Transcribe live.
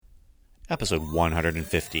Episode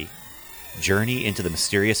 150. Journey into the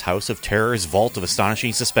mysterious House of Terror's vault of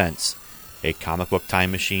astonishing suspense. A comic book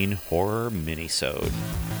time machine horror minisode.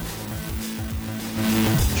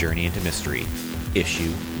 Journey into Mystery,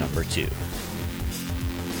 issue number 2.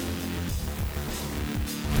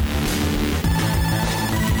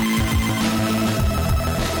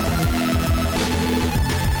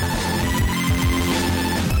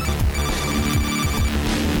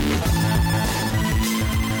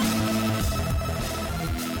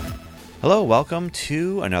 Hello, welcome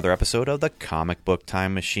to another episode of the Comic Book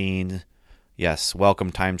Time Machine. Yes,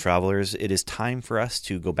 welcome time travelers. It is time for us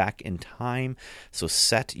to go back in time. So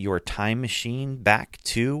set your time machine back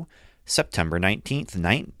to September 19th,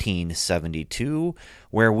 1972,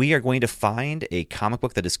 where we are going to find a comic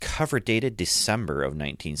book that is cover dated December of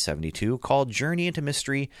 1972 called Journey into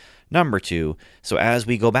Mystery number 2. So as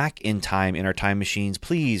we go back in time in our time machines,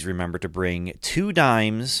 please remember to bring two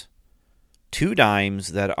dimes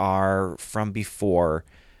that are from before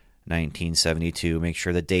 1972. Make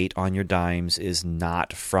sure the date on your dimes is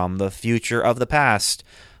not from the future of the past,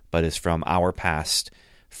 but is from our past,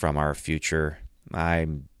 from our future.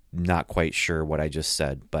 I'm not quite sure what I just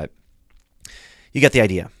said, but you get the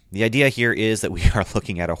idea. The idea here is that we are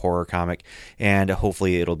looking at a horror comic, and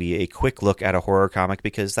hopefully it'll be a quick look at a horror comic,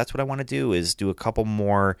 because that's what I want to do, is do a couple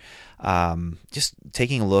more, just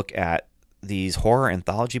taking a look at these horror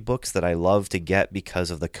anthology books that I love to get because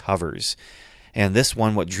of the covers. And this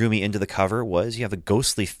one, what drew me into the cover was you have a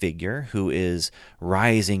ghostly figure who is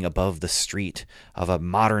rising above the street of a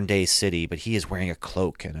modern day city, but he is wearing a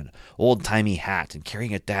cloak and an old timey hat and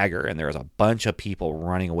carrying a dagger, and there's a bunch of people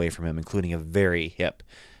running away from him, including a very hip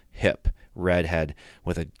redhead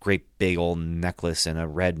with a great big old necklace and a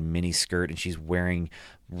red mini skirt, and she's wearing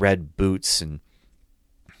red boots and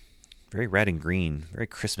very red and green, very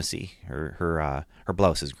Christmassy. Her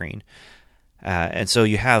blouse is green, and so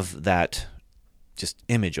you have that just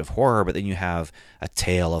image of horror. But then you have A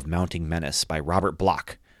Tale of Mounting Menace by Robert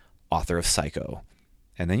Bloch, author of Psycho,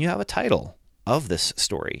 and then you have a title of this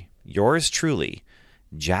story: Yours truly,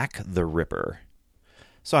 Jack the Ripper.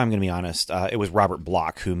 So I'm going to be honest, it was Robert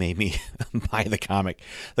Bloch who made me buy the comic.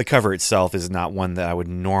 The cover itself is not one that I would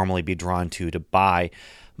normally be drawn to buy,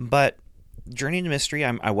 but Journey into Mystery,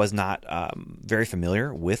 I was not very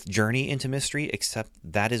familiar with Journey into Mystery, except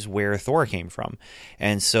that is where Thor came from.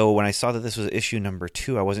 And so when I saw that this was issue number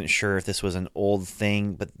 2, I wasn't sure if this was an old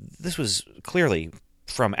thing, but this was clearly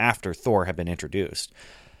from after Thor had been introduced.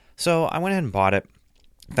 So I went ahead and bought it.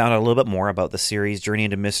 Found out a little bit more about the series. Journey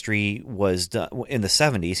into Mystery was done in the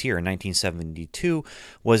 70s, here in 1972,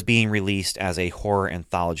 was being released as a horror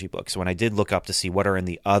anthology book. So when I did look up to see what are in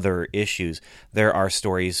the other issues, there are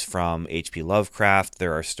stories from H.P. Lovecraft,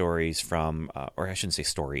 there are stories from, or I shouldn't say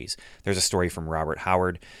stories, there's a story from Robert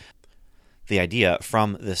Howard. The idea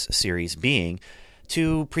from this series being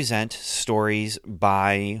to present stories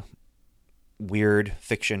by weird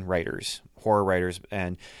fiction writers, horror writers,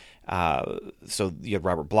 and so you have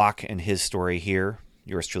Robert Bloch and his story here,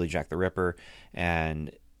 Yours truly, Jack the Ripper,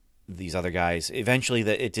 and these other guys. Eventually,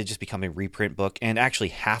 it did just become a reprint book, and actually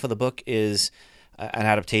half of the book is an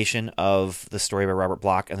adaptation of the story by Robert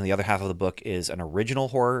Bloch, and then the other half of the book is an original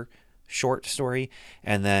horror short story,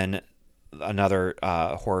 and then another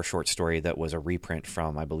horror short story that was a reprint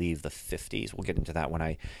from, I believe, the 50s. We'll get into that when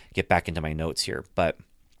I get back into my notes here. But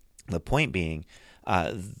the point being,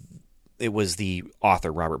 it was the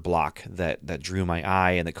author, Robert Bloch, that drew my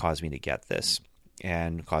eye and that caused me to get this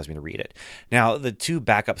and caused me to read it. Now, the two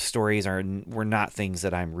backup stories were not things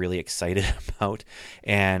that I'm really excited about.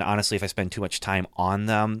 And honestly, if I spend too much time on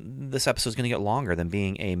them, this episode is going to get longer than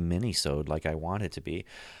being a mini-sode like I want it to be.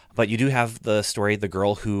 But you do have the story, The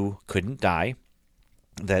Girl Who Couldn't Die,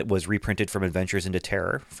 that was reprinted from Adventures into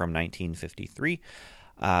Terror from 1953.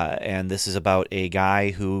 And this is about a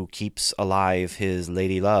guy who keeps alive his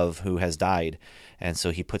lady love who has died. And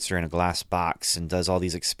so he puts her in a glass box and does all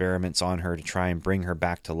these experiments on her to try and bring her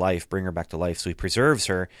back to life. So he preserves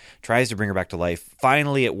her, tries to bring her back to life.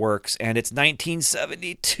 Finally, it works, and it's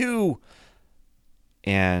 1972.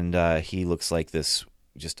 And he looks like this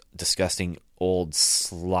just disgusting old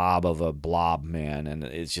slob of a blob man.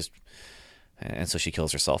 And so she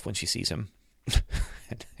kills herself when she sees him.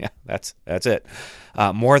 Yeah, that's it.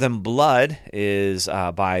 More Than Blood is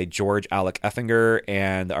by George Alec Effinger,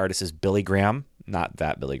 and the artist is Billy Graham, not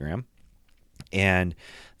that Billy Graham. And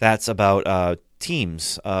that's about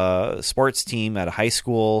teams, a sports team at a high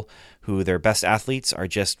school who their best athletes are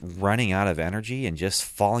just running out of energy and just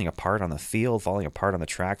falling apart on the field, falling apart on the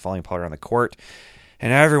track, falling apart on the court.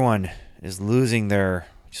 And everyone is losing their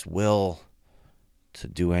just will to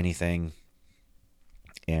do anything.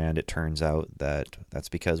 And it turns out that that's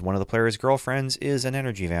because one of the player's girlfriends is an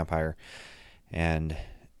energy vampire. And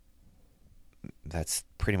that's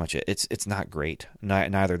pretty much it. It's not great.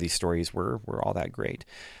 Neither of these stories were all that great.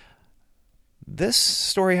 This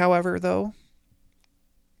story, however, though,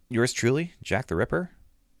 yours truly, Jack the Ripper,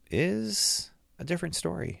 is a different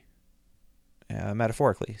story.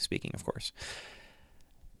 Metaphorically speaking, of course.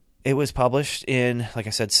 It was published in, like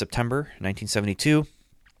I said, September 1972.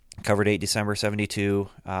 Cover date December 72.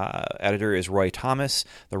 Editor is Roy Thomas.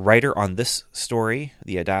 The writer on this story,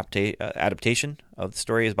 the adaptation of the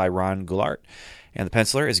story, is by Ron Goulart. And the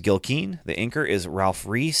penciler is Gil Keen. The inker is Ralph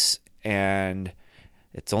Reese. And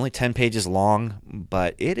it's only 10 pages long,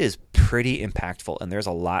 but it is pretty impactful. And there's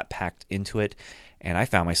a lot packed into it. And I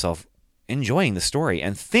found myself enjoying the story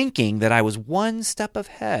and thinking that I was one step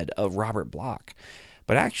ahead of Robert Bloch.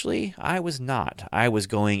 But actually, I was not. I was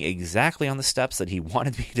going exactly on the steps that he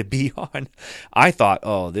wanted me to be on. I thought,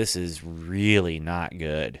 oh, this is really not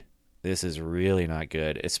good. This is really not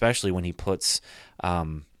good, especially when he puts...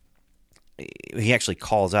 he actually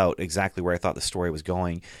calls out exactly where I thought the story was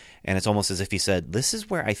going. And it's almost as if he said, this is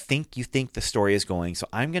where I think you think the story is going, so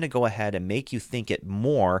I'm going to go ahead and make you think it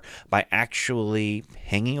more by actually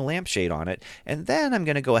hanging a lampshade on it. And then I'm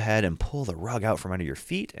going to go ahead and pull the rug out from under your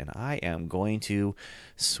feet, and I am going to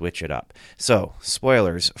switch it up. So,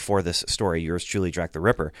 spoilers for this story, yours truly, Jack the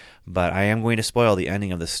Ripper. But I am going to spoil the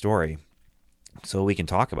ending of this story so we can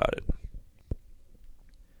talk about it.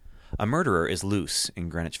 A murderer is loose in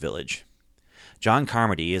Greenwich Village. John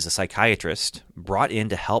Carmody is a psychiatrist brought in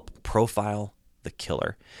to help profile the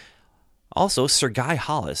killer. Also, Sir Guy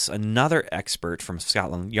Hollis, another expert from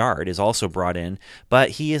Scotland Yard, is also brought in, but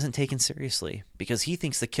he isn't taken seriously because he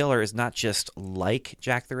thinks the killer is not just like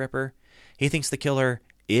Jack the Ripper. He thinks the killer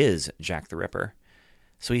is Jack the Ripper.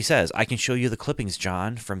 So he says, I can show you the clippings,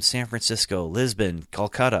 John, from San Francisco, Lisbon,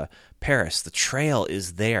 Calcutta, Paris. The trail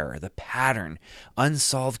is there, the pattern,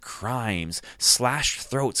 unsolved crimes, slashed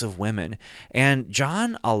throats of women. And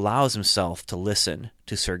John allows himself to listen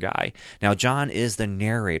to Sir Guy. Now, John is the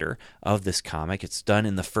narrator of this comic. It's done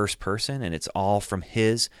in the first person, and it's all from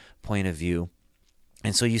his point of view.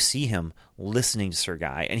 And so you see him listening to Sir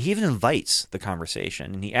Guy, and he even invites the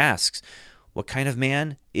conversation, and he asks, what kind of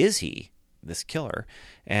man is he? This killer.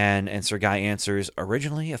 And Sir Guy answers,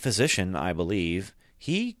 originally a physician, I believe.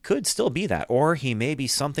 He could still be that, or he may be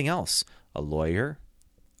something else, a lawyer,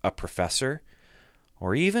 a professor,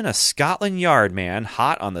 or even a Scotland Yard man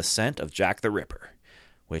hot on the scent of Jack the Ripper,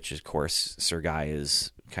 which, of course, Sir Guy is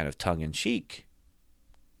kind of tongue-in-cheek,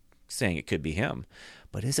 saying it could be him.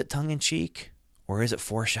 But is it tongue-in-cheek, or is it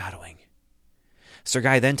foreshadowing? Sir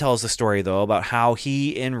Guy then tells the story, though, about how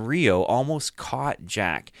he in Rio almost caught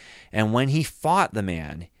Jack, and when he fought the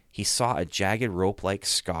man, he saw a jagged rope-like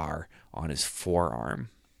scar on his forearm.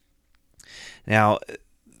 Now,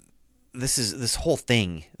 this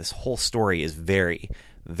whole story is very,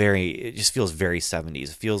 it just feels very 70s. It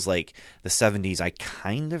feels like the 70s I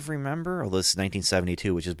kind of remember, although this is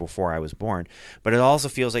 1972, which is before I was born. But it also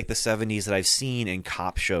feels like the 70s that I've seen in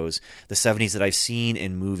cop shows, the 70s that I've seen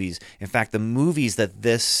in movies. In fact, the movies that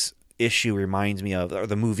this issue reminds me of, or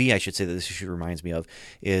the movie I should say that this issue reminds me of,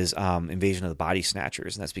 is Invasion of the Body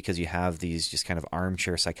Snatchers. And that's because you have these just kind of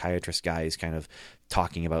armchair psychiatrist guys kind of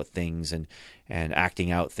talking about things and acting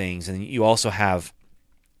out things. And you also have...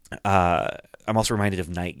 I'm also reminded of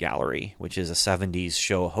Night Gallery, which is a 70s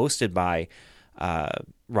show hosted by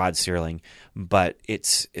Rod Serling, but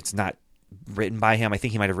it's not written by him. I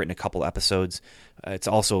think he might have written a couple episodes. It's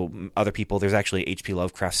also other people. There's actually a H.P.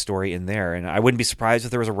 Lovecraft story in there, and I wouldn't be surprised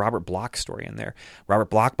if there was a Robert Bloch story in there. Robert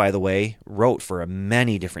Bloch, by the way, wrote for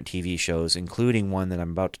many different TV shows, including one that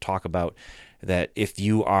I'm about to talk about, that if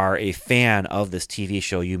you are a fan of this TV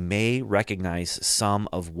show, you may recognize some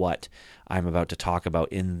of what I'm about to talk about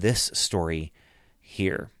in this story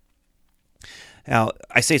here. Now,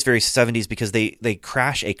 I say it's very 70s because they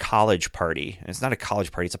crash a college party. And it's not a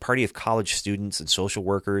college party. It's a party of college students and social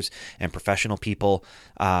workers and professional people.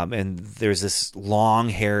 And there's this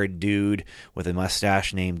long-haired dude with a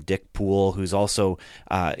mustache named Dick Poole who's also,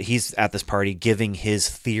 he's at this party giving his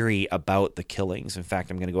theory about the killings. In fact,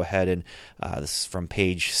 I'm going to go ahead and, this is from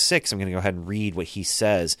page 6, I'm going to go ahead and read what he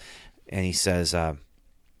says. And he says...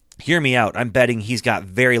 Hear me out. I'm betting he's got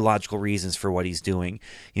very logical reasons for what he's doing.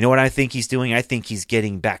 You know what I think he's doing? I think he's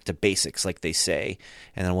getting back to basics, like they say.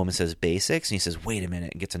 And then a woman says, basics? And he says, wait a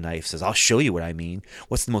minute, and gets a knife, says, I'll show you what I mean.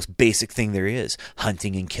 What's the most basic thing there is?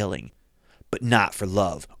 Hunting and killing. But not for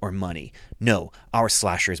love or money. No, our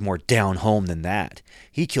slasher is more down home than that.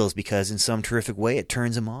 He kills because in some terrific way it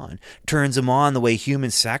turns him on. Turns him on the way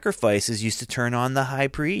human sacrifices used to turn on the high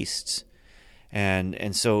priests.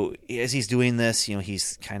 And so as he's doing this,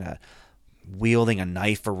 he's kind of wielding a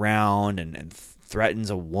knife around and threatens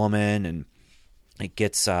a woman, and it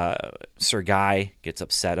gets Sir Guy gets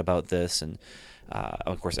upset about this, and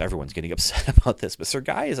of course everyone's getting upset about this, but Sir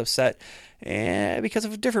Guy is upset because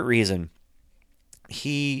of a different reason.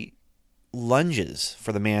 He lunges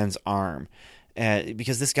for the man's arm,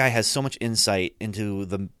 because this guy has so much insight into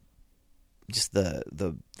the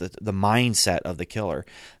mindset of the killer,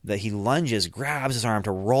 that he lunges, grabs his arm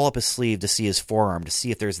to roll up his sleeve to see his forearm, to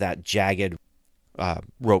see if there's that jagged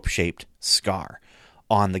rope-shaped scar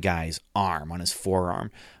on the guy's arm, on his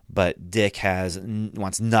forearm. But Dick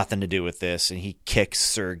wants nothing to do with this, and he kicks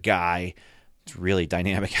Sir Guy. It's really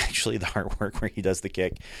dynamic, actually, the artwork where he does the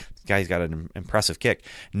kick. This guy's got an impressive kick.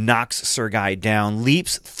 Knocks Sir Guy down,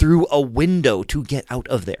 leaps through a window to get out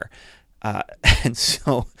of there. And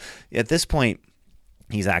so at this point,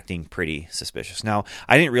 he's acting pretty suspicious. Now,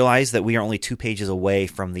 I didn't realize that we are only 2 pages away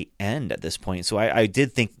from the end at this point. So I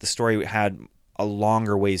did think the story had a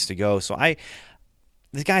longer ways to go. So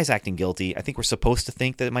this guy's acting guilty. I think we're supposed to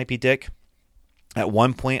think that it might be Dick. At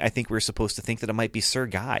one point, I think we're supposed to think that it might be Sir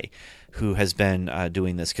Guy who has been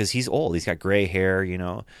doing this, because he's old. He's got gray hair,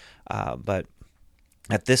 but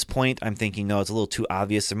at this point, I'm thinking, no, it's a little too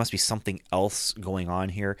obvious. There must be something else going on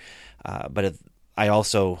here. But I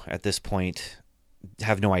also, at this point,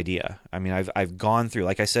 have no idea. I mean, I've gone through,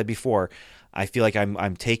 like I said before, I feel like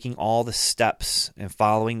I'm taking all the steps and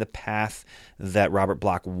following the path that Robert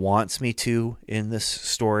Bloch wants me to in this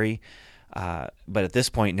story. But at this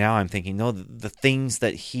point now, I'm thinking, no, the things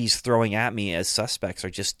that he's throwing at me as suspects are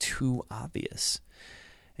just too obvious.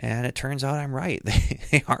 And it turns out I'm right.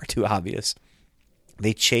 They are too obvious.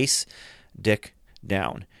 They chase Dick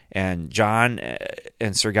down, and John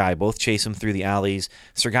and Sir Guy both chase him through the alleys.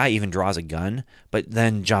 Sir Guy even draws a gun, but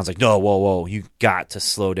then John's like, no, whoa, you got to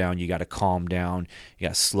slow down. You got to calm down. You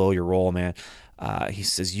got to slow your roll, man. He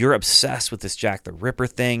says, you're obsessed with this Jack the Ripper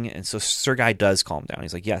thing. And so Sir Guy does calm down.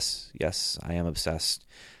 He's like, yes, I am obsessed.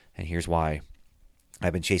 And here's why.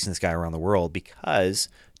 I've been chasing this guy around the world because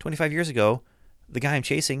 25 years ago, the guy I'm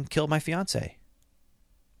chasing killed my fiance.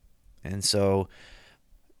 And so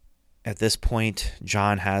at this point,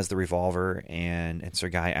 John has the revolver, and Sir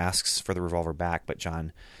Guy asks for the revolver back, but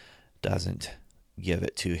John doesn't give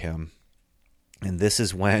it to him. And this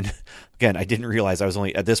is when, again, I didn't realize I was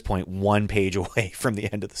only, at this point, 1 page away from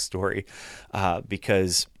the end of the story,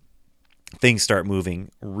 because things start moving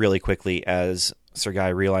really quickly as Sir Guy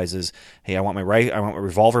realizes, hey, I want my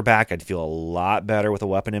revolver back. I'd feel a lot better with a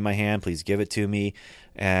weapon in my hand. Please give it to me.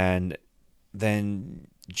 And then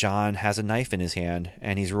John has a knife in his hand,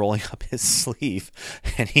 and he's rolling up his sleeve,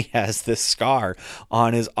 and he has this scar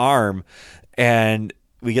on his arm. And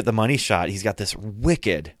we get the money shot. He's got this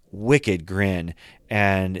wicked grin.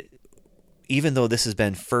 And even though this has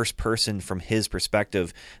been first person from his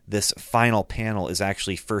perspective, this final panel is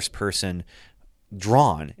actually first person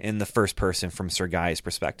drawn in the first person from Sir Guy's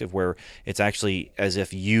perspective, where it's actually as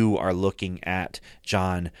if you are looking at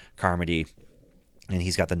John Carmody, and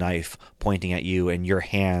he's got the knife pointing at you, and your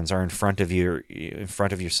hands are in front of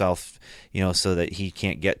yourself, so that he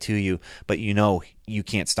can't get to you. But you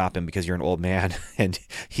can't stop him because you're an old man, and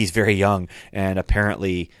he's very young, and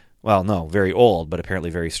apparently, very old, but apparently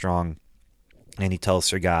very strong. And he tells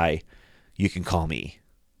Sir Guy, you can call me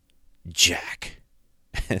Jack.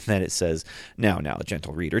 And then it says, now,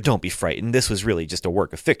 gentle reader, don't be frightened. This was really just a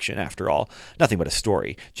work of fiction, after all. Nothing but a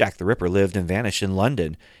story. Jack the Ripper lived and vanished in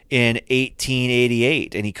London in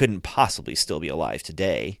 1888, and he couldn't possibly still be alive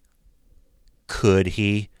today. Could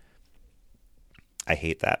he? I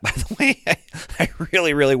hate that, by the way. I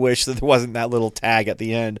really, really wish that there wasn't that little tag at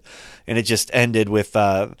the end, and it just ended with,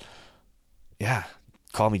 call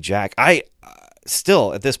me Jack. I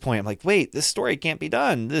still, at this point, I'm like, wait, this story can't be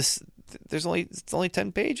done. It's only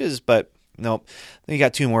 10 pages, but nope. Then you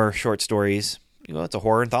got 2 more short stories. It's a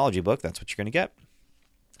horror anthology book. That's what you're going to get.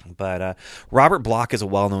 But Robert Bloch is a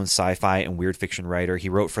well-known sci-fi and weird fiction writer. He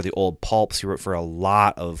wrote for the old pulps. He wrote for a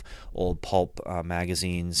lot of old pulp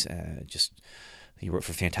magazines. He wrote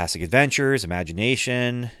for Fantastic Adventures,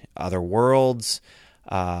 Imagination, Other Worlds.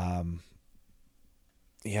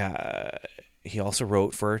 He also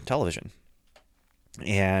wrote for television.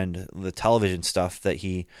 And the television stuff that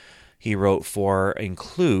he wrote for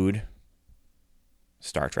include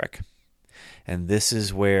Star Trek. And this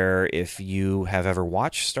is where, if you have ever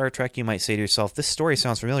watched Star Trek, you might say to yourself, this story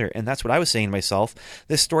sounds familiar. And that's what I was saying to myself.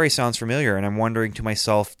 This story sounds familiar. And I'm wondering to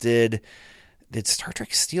myself, did Star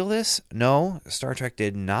Trek steal this? No, Star Trek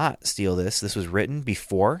did not steal this. This was written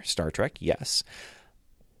before Star Trek, yes.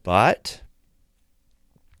 But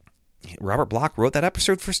Robert Bloch wrote that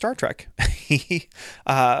episode for Star Trek. He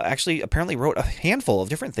actually apparently wrote a handful of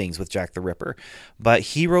different things with Jack the Ripper, but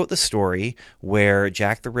he wrote the story where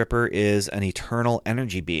Jack the Ripper is an eternal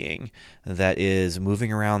energy being that is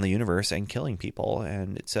moving around the universe and killing people.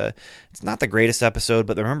 And it's not the greatest episode,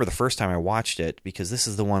 but I remember the first time I watched it, because this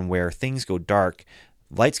is the one where things go dark,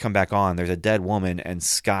 lights come back on, there's a dead woman, and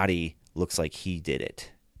Scotty looks like he did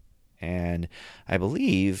it. And I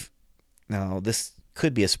believe, now this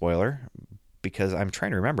could be a spoiler because I'm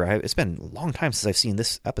trying to remember. It's been a long time since I've seen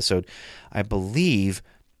this episode. I believe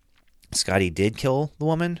Scotty did kill the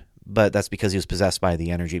woman, but that's because he was possessed by the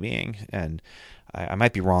energy being. And I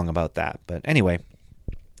might be wrong about that. But anyway,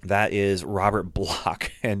 that is Robert Bloch.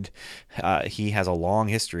 And he has a long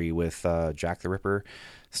history with Jack the Ripper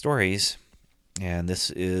stories. And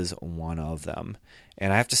this is one of them.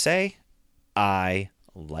 And I have to say, I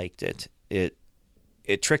liked it.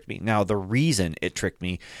 It tricked me. Now, the reason it tricked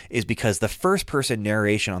me is because the first-person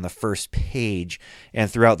narration on the first page and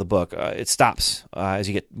throughout the book, it stops as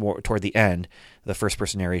you get more toward the end. The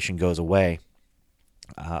first-person narration goes away.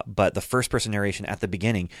 But the first-person narration at the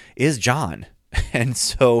beginning is John. And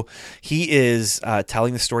so he is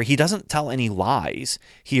telling the story. He doesn't tell any lies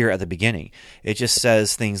here at the beginning. It just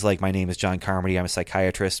says things like, my name is John Carmody. I'm a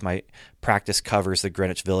psychiatrist. My practice covers the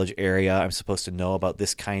Greenwich Village area. I'm supposed to know about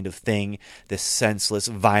this kind of thing, this senseless,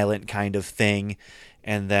 violent kind of thing.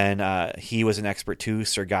 And then he was an expert too,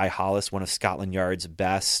 Sir Guy Hollis, one of Scotland Yard's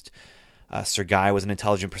best. Sir Guy was an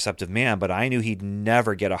intelligent, perceptive man, but I knew he'd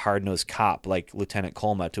never get a hard-nosed cop like Lieutenant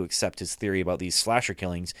Colma to accept his theory about these slasher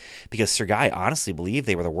killings, because Sir Guy honestly believed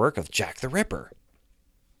they were the work of Jack the Ripper.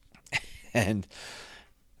 And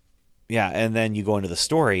yeah, and then you go into the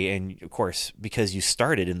story, and of course, because you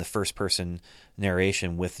started in the first-person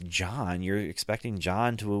narration with John, you're expecting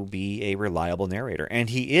John to be a reliable narrator, and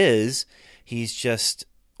he is. He's just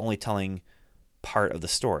only telling part of the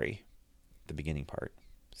story, the beginning part.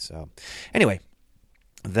 So anyway,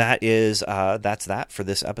 that's that for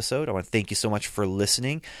this episode. I want to thank you so much for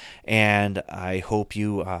listening, and I hope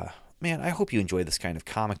you enjoy this kind of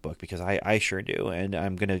comic book, because I sure do, and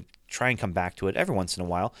I'm going to try and come back to it every once in a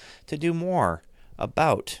while to do more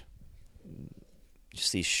about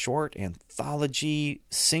just these short anthology,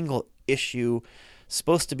 single issue,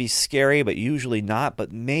 supposed to be scary, but usually not,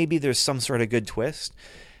 but maybe there's some sort of good twist.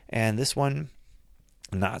 And this one,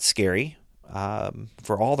 not scary,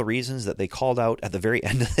 for all the reasons that they called out at the very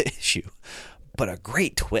end of the issue, but a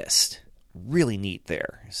great twist. Really neat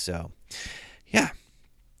there. So, yeah.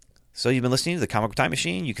 So you've been listening to the Comic Book Time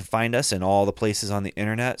Machine. You can find us in all the places on the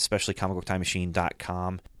internet, especially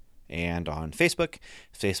comicbooktimemachine.com, and on Facebook,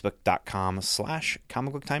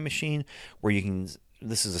 facebook.com/Comic Book Time Machine, where you can.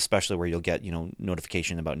 This is especially where you'll get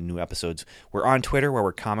notification about new episodes. We're on Twitter, where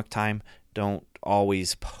we're Comic Time. Don't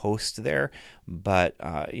always post there, but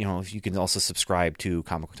you can also subscribe to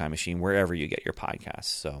Comic Book Time Machine wherever you get your podcasts.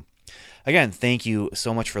 So, again, thank you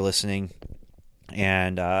so much for listening.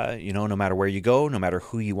 And no matter where you go, no matter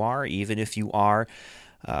who you are, even if you are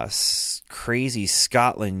a crazy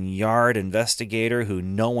Scotland Yard investigator who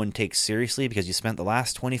no one takes seriously because you spent the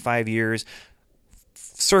last 25 years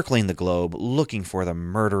circling the globe looking for the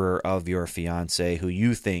murderer of your fiance, who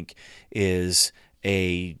you think is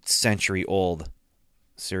a century-old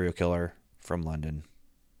serial killer from London.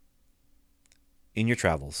 In your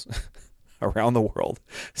travels around the world,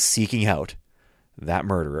 seeking out that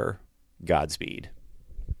murderer, Godspeed.